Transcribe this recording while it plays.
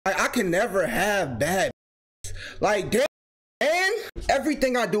can never have bad. Like, damn, man,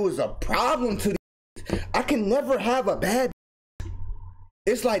 everything I do is a problem to these. I can never have a bad.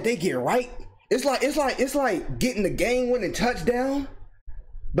 It's like they get right. It's like getting the game-winning touchdown,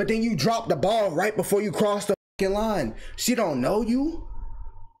 but then you drop the ball right before you cross the fucking line. She don't know you.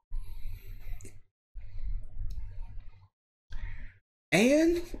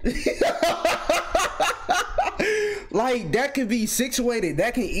 And like that can be situated.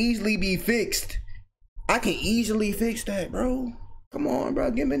 That can easily be fixed. I can easily fix that, bro. Come on,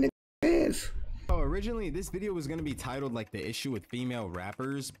 bro. Give me the chance. Oh, originally this video was gonna be titled like the issue with female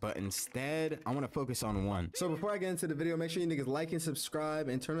rappers, but instead I want to focus on one. So before I get into the video, make sure you niggas like and subscribe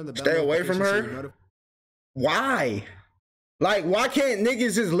and turn on the bell. Stay away from her. Why? Like, why can't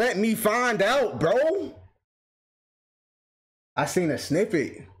niggas just let me find out, bro? I seen a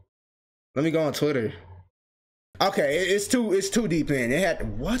snippet. Let me go on Twitter. Okay, it's too deep in. It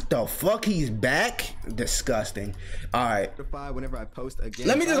had, what the fuck? He's back? Disgusting. All right. Whenever I post again.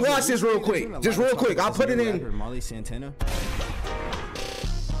 Let me just watch this real quick. Just real quick. I'll put it in. Molly Santana.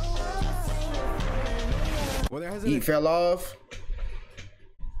 Well, he fell off.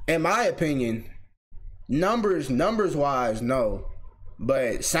 In my opinion, numbers wise, no,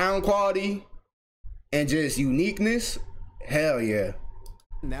 but sound quality and just uniqueness, hell yeah.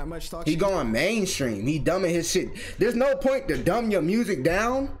 That much talk. He going mainstream. He dumbing his shit. There's no point to dumb your music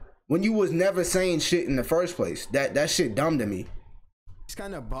down when you was never saying shit in the first place. That shit dumb to me. She's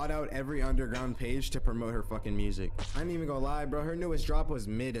kind of bought out every underground page to promote her fucking music. I ain't even gonna lie, bro. Her newest drop was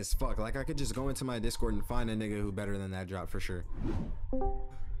mid as fuck. Like, I could just go into my Discord and find a nigga who better than that drop for sure.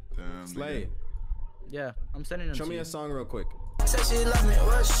 Damn, Slay. Yeah, I'm sending them. Show me a song real quick. Say she love me,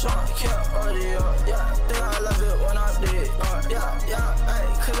 what's short, kept audio, yeah. Think I love it when I did, yeah, ay,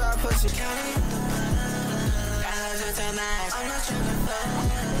 cause I put you.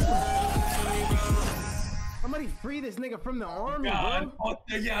 Somebody free this nigga from the army, bro. I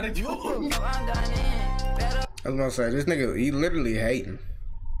was gonna say, this nigga, he literally hating.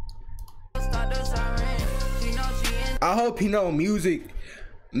 I hope he know music.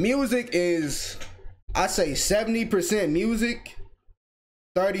 Music is, I say 70% music,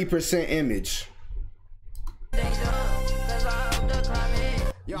 30% image.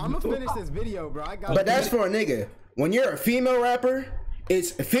 Yo, I'm gonna finish this video, bro. But that's for a nigga. When you're a female rapper,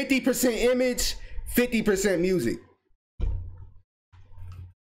 it's 50% image, 50% music.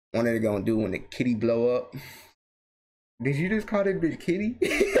 What are they gonna do when the kitty blow up? Did you just call that bitch kitty?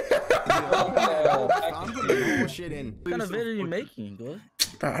 I'm putting the whole shit in. What kind of video are you making, bro?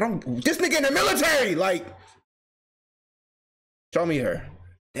 I don't. This nigga in the military, like. Show me her.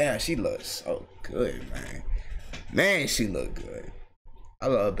 Yeah, she looks so good, man. Man, she look good. I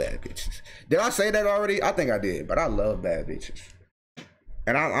love bad bitches. Did I say that already? I think I did, but I love bad bitches.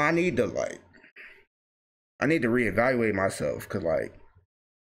 And I need to, like, I need to reevaluate myself, cause like,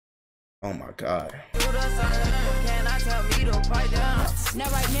 oh my God. Now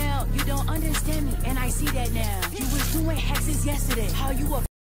right now, you don't understand me, and I see that now. You was doing hexes yesterday. How you a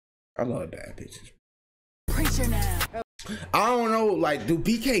I love bad bitches. preacher now? I don't know, like, do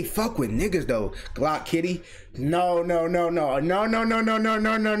BK fuck with niggas though? Glock Kitty? No.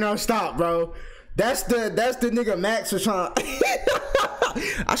 Stop, bro. That's the nigga Max was trying.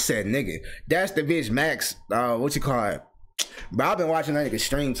 I said nigga. That's the bitch Max. What you call it? But I've been watching that nigga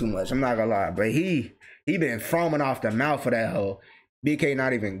stream too much. I'm not gonna lie, but he been foaming off the mouth of that hoe. BK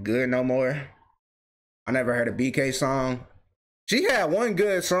not even good no more. I never heard a BK song. She had one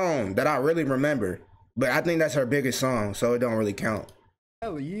good song that I really remember, but I think that's her biggest song, so it don't really count.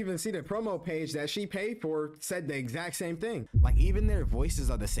 Hell, you even see the promo page that she paid for said the exact same thing. Like, even their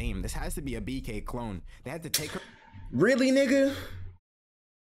voices are the same. This has to be a BK clone. They had to take her. Really, nigga?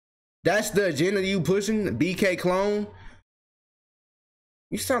 That's the agenda you pushing? BK clone?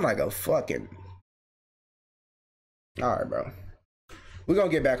 You sound like a fucking... Alright, bro. We're gonna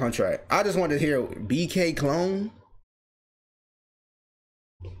get back on track. I just wanted to hear BK clone.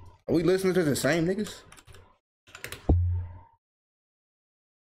 Are we listening to the same niggas?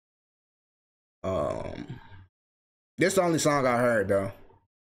 This is the only song I heard though.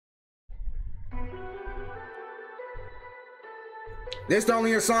 This is the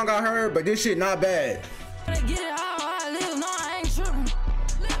only song I heard, but this shit not bad. Get it how I live, no, I ain't tripping.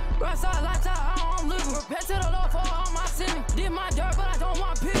 Rest out like that, I'm living. Repent to the Lord for all my sin. Did my dirt, but I don't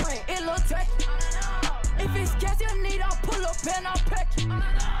want pick. It look tech. If it's gas you need, I'll pull up and I'll peck it.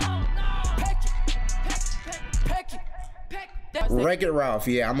 Peck it. Wreck-It Ralph,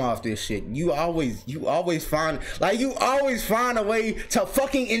 yeah, I'm off this shit. You always find a way to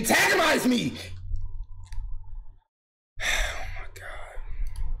fucking antagonize me. Oh my God.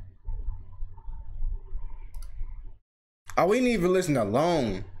 Oh, we didn't even listen to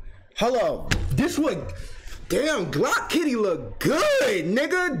Alone. Hello. This what? Damn, Glock Kitty look good,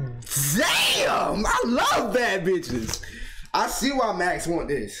 nigga. Damn, I love bad bitches. I see why Max want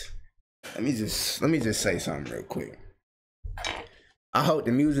this. Let me just say something real quick. I hope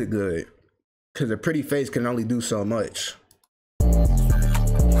the music good, cause a pretty face can only do so much.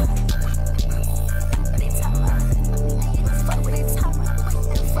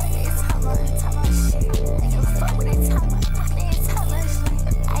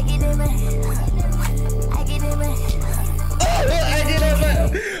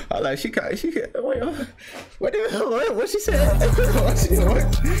 Like she wait, what she said?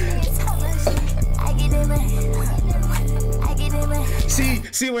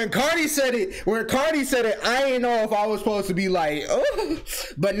 See, when Cardi said it, I ain't know if I was supposed to be like, oh,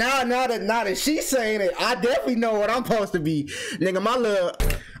 but now that she's saying it, I definitely know what I'm supposed to be.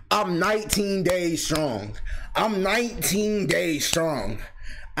 Nigga, I'm 19 days strong. I'm 19 days strong.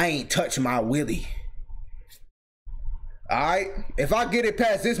 I ain't touched my willy. Alright, if I get it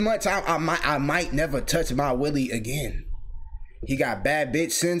past this much, I might never touch my willy again. He got bad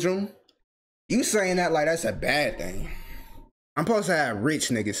bitch syndrome. You saying that like that's a bad thing. I'm supposed to have rich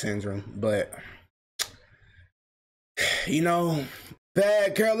nigga syndrome, but you know,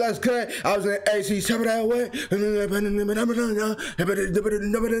 bad girl, let's cut. I was in AC, some of that way.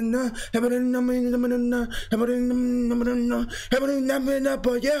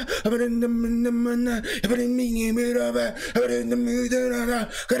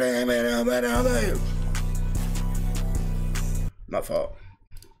 My fault.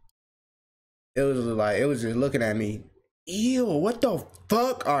 It was just looking at me. Ew, what the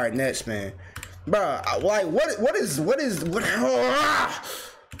fuck? All right, next, man. Bro, like, what is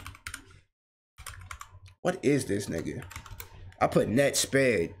this nigga? I put Net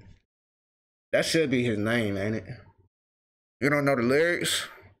Spade. That should be his name, ain't it? You don't know the lyrics?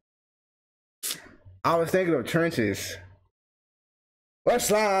 I was thinking of Trenches. Where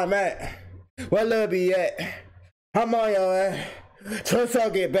Slime at? Where Lil be at? I'm on your ass. Trust I'll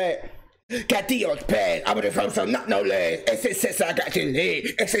get back. Got Dio's pad. I'm gonna so not no leg. SSS I got your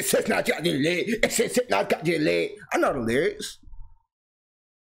leg. SSS not got your leg. SSS not got your leg. I know the lyrics.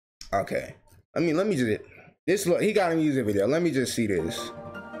 Okay. I mean, let me just this look. He got a music video. Let me just see this.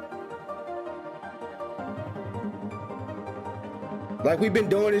 Like we've been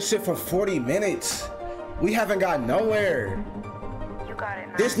doing this shit for 40 minutes. We haven't got nowhere.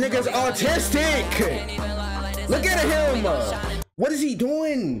 This nigga's autistic. Look at him. What is he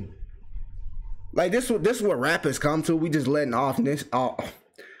doing? Like this is what rappers come to. We just letting I was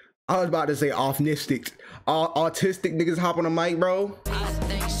about to say autistic niggas hop on the mic, bro. I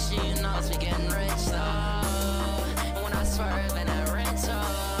think she knows we getting rich though. When I swerve in that rental.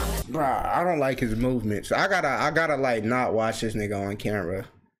 Bruh, I don't like his movements. I gotta like not watch this nigga on camera.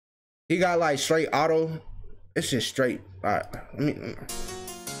 He got like straight auto. It's just straight. All right, let me.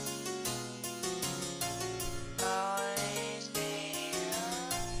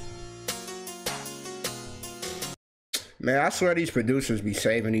 Man, I swear these producers be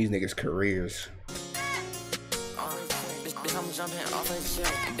saving these niggas' careers. Bitch, I'm jumping off a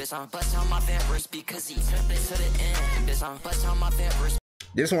jet. Bitch, I'm bust on my Vent because he took it to the end. Bitch, I'm bust on my Vent.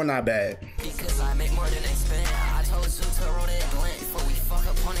 This one not bad. Because I make more than they spend. I told you to roll that blunt before we fuck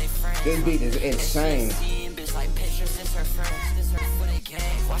up on their friends. This beat is insane. Bitch, like pictures, it's her friends. This her for the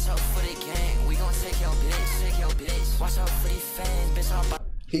gang. Watch out for the gang. We gon' take your bitch. Watch out for these fans, bitch. I'm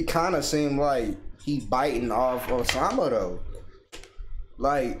He kind of seemed like he biting off Osama though.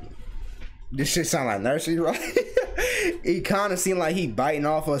 Like, this shit sound like nursery, right? He kind of seemed like he biting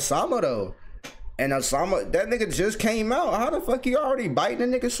off Osama though. And Osama, that nigga just came out. How the fuck he already biting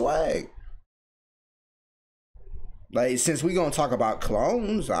the nigga swag? Like, since we gonna talk about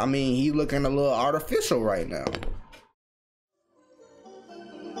clones, I mean, he looking a little artificial right now.